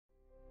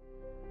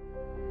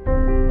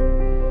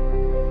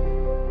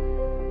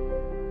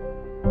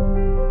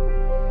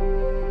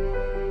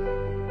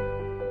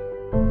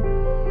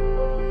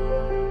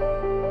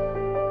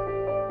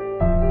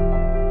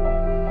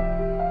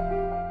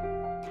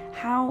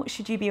how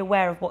should you be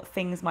aware of what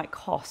things might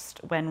cost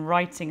when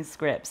writing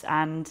scripts?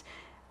 And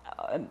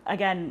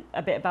again,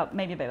 a bit about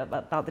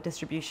the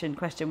distribution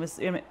question was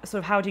sort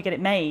of how do you get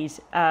it made?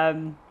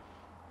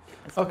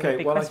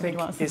 Okay, well, I think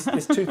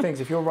it's two things.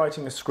 If you're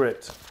writing a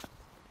script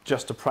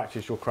just to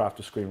practice your craft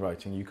of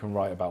screenwriting, you can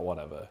write about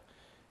whatever.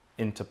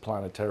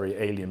 Interplanetary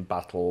alien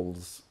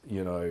battles,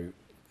 you know,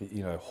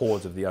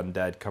 hordes of the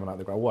undead coming out of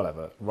the ground,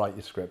 whatever. Write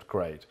your script,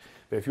 great.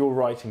 But if you're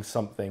writing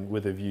something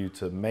with a view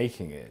to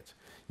making it,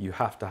 you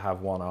have to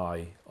have one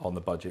eye on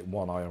the budget,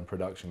 one eye on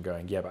production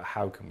going, yeah, but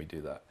how can we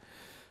do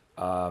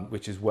that?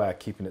 Which is where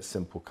keeping it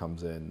simple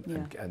comes in,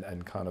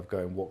 and kind of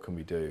going, what can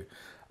we do?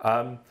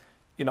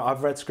 You know,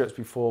 I've read scripts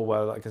before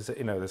where, like I said,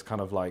 you know, there's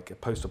kind of like a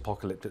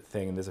post-apocalyptic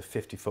thing and there's a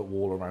 50-foot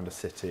wall around a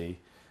city,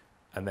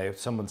 and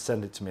someone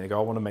send it to me and they go,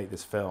 I want to make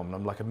this film. And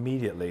I'm like,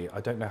 immediately, I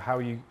don't know how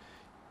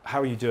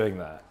are you doing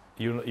that?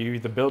 You're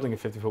either building a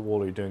 50-foot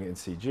wall or you're doing it in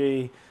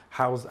CG.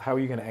 How are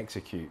you going to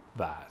execute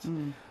that?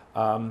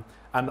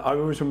 And I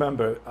always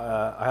remember,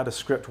 I had a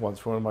script once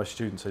for one of my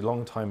students a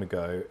long time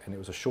ago, and it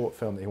was a short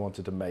film that he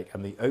wanted to make,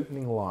 and the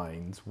opening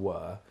lines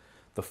were,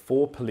 the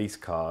 4 police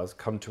cars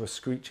come to a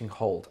screeching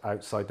halt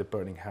outside the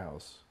burning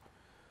house.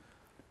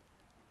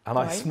 And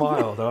I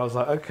smiled, and I was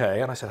like,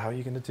 okay. And I said, how are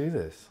you going to do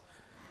this?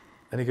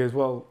 And he goes,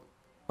 well,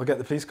 I'll get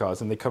the police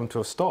cars, and they come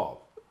to a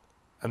stop,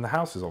 and the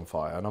house is on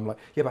fire. And I'm like,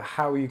 yeah, but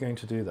how are you going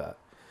to do that?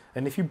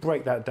 And if you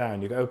break that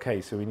down, you go,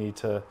 okay, so we need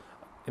to,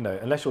 you know,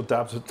 unless you're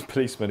dabs with the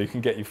policeman who can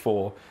get you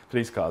 4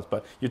 police cars,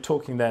 but you're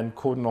talking then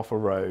cordon off a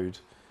road,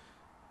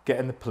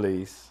 getting the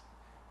police,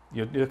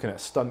 you're looking at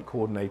stunt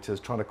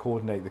coordinators trying to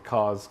coordinate the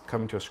cars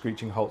coming to a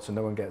screeching halt so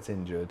no one gets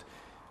injured.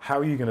 How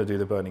are you going to do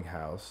the burning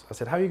house? I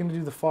said, how are you going to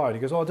do the fire? And he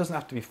goes, oh, it doesn't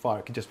have to be fire,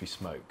 it can just be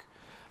smoke.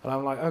 And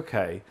I'm like,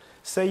 okay,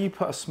 say you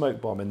put a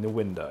smoke bomb in the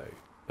window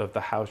of the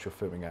house you're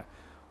filming at.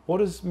 What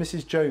does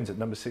Mrs. Jones at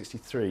number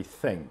 63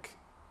 think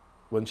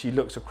when she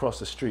looks across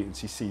the street and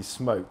she sees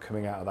smoke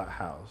coming out of that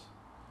house?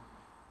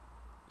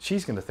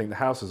 She's going to think the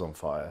house is on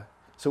fire.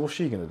 So what's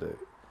she going to do?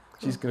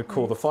 She's going to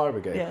call the fire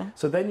brigade. Yeah.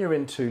 So then you're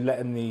into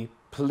letting the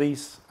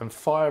police and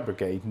fire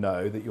brigade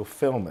know that you're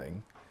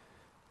filming,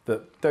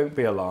 that don't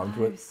be alarmed.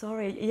 Oh,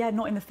 sorry. Yeah,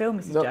 not in the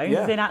film, Mrs. Jones.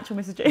 Yeah. In actual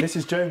Mrs. Jones.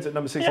 Mrs. Jones at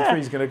number 63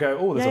 is going to go,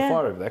 oh, there's a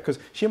fire over there, because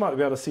she might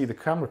be able to see the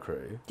camera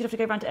crew. You'd have to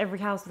go around to every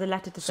house with a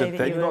letter to say that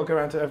then you've got to go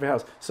around to every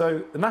house.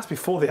 So, and that's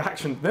before the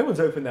action. No one's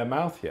opened their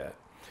mouth yet.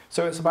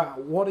 So it's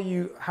about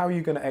how are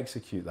you going to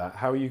execute that?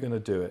 How are you going to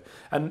do it?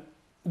 And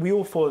we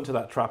all fall into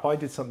that trap. I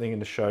did something in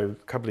the show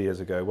a couple of years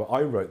ago where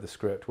I wrote the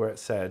script where it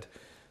said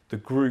the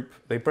group,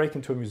 they break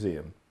into a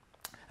museum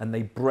and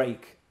they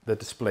break the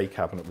display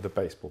cabinet with a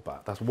baseball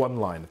bat. That's one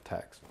line of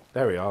text.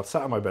 There we are, I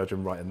sat in my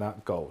bedroom writing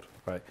that, gold,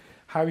 right?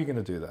 How are you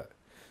going to do that?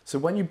 So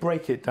when you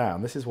break it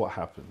down, this is what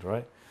happened,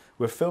 right?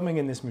 We're filming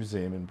in this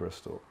museum in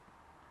Bristol.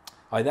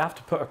 I'd have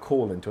to put a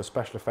call into a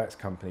special effects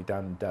company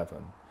down in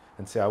Devon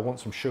and say, I want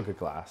some sugar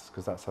glass,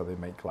 because that's how they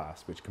make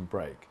glass, which can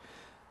break.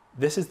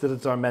 This is the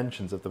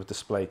dimensions of the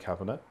display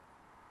cabinet,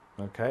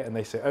 okay? And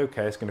they say,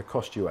 okay, it's going to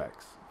cost you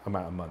X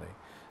amount of money.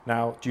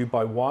 Now, do you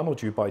buy 1 or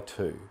do you buy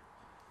 2?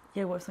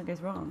 Yeah, what if something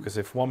goes wrong? Because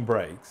if 1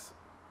 breaks,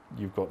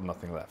 you've got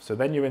nothing left. So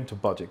then you're into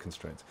budget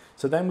constraints.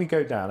 So then we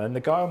go down, and the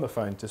guy on the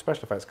phone, the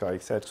special effects guy, he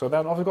said, so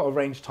then I've got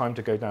arranged time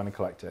to go down and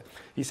collect it.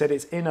 He said,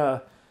 it's in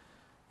a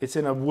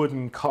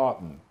wooden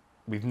carton.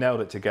 We've nailed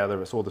it together.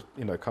 It's all the,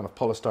 you know, kind of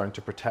polystyrene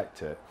to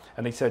protect it.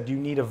 And he said, you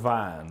need a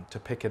van to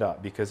pick it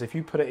up, because if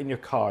you put it in your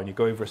car and you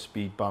go over a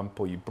speed bump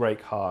or you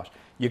brake harsh,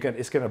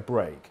 it's going to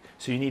break.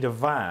 So you need a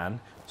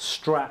van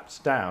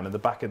strapped down in the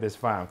back of this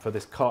van for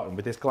this carton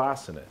with this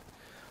glass in it.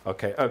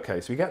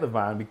 Okay, so we get the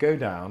van, we go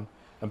down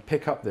and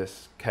pick up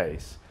this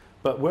case,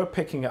 but we're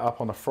picking it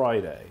up on a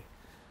Friday,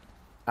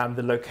 and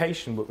the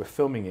location that we're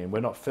filming in,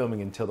 we're not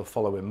filming until the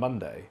following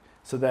Monday.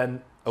 So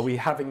then are we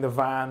having the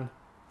van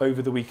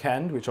over the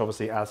weekend, which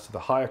obviously adds to the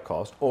higher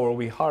cost, or are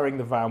we hiring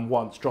the van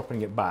once,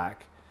 dropping it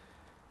back,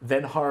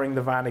 then hiring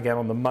the van again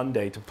on the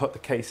Monday to put the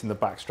case in the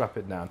back, strap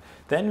it down?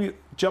 Then we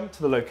jump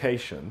to the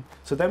location.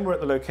 So then we're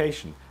at the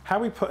location.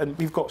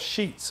 We've got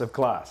sheets of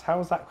glass. How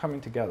is that coming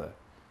together?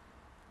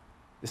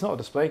 It's not a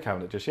display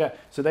cabinet just yet.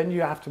 So then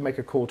you have to make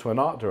a call to an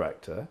art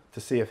director to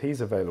see if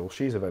he's available,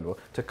 she's available,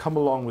 to come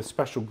along with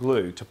special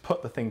glue to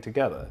put the thing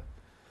together.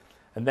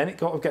 And then it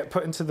got to get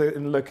put into the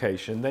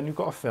location, then you've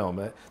got to film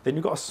it, then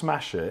you've got to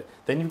smash it,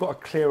 then you've got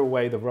to clear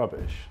away the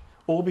rubbish.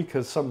 All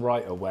because some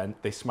writer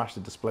they smashed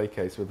the display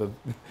case with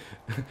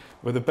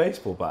a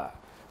baseball bat.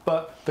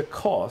 But the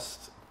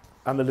cost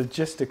and the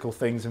logistical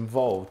things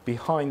involved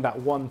behind that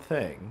one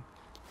thing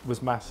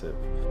was massive.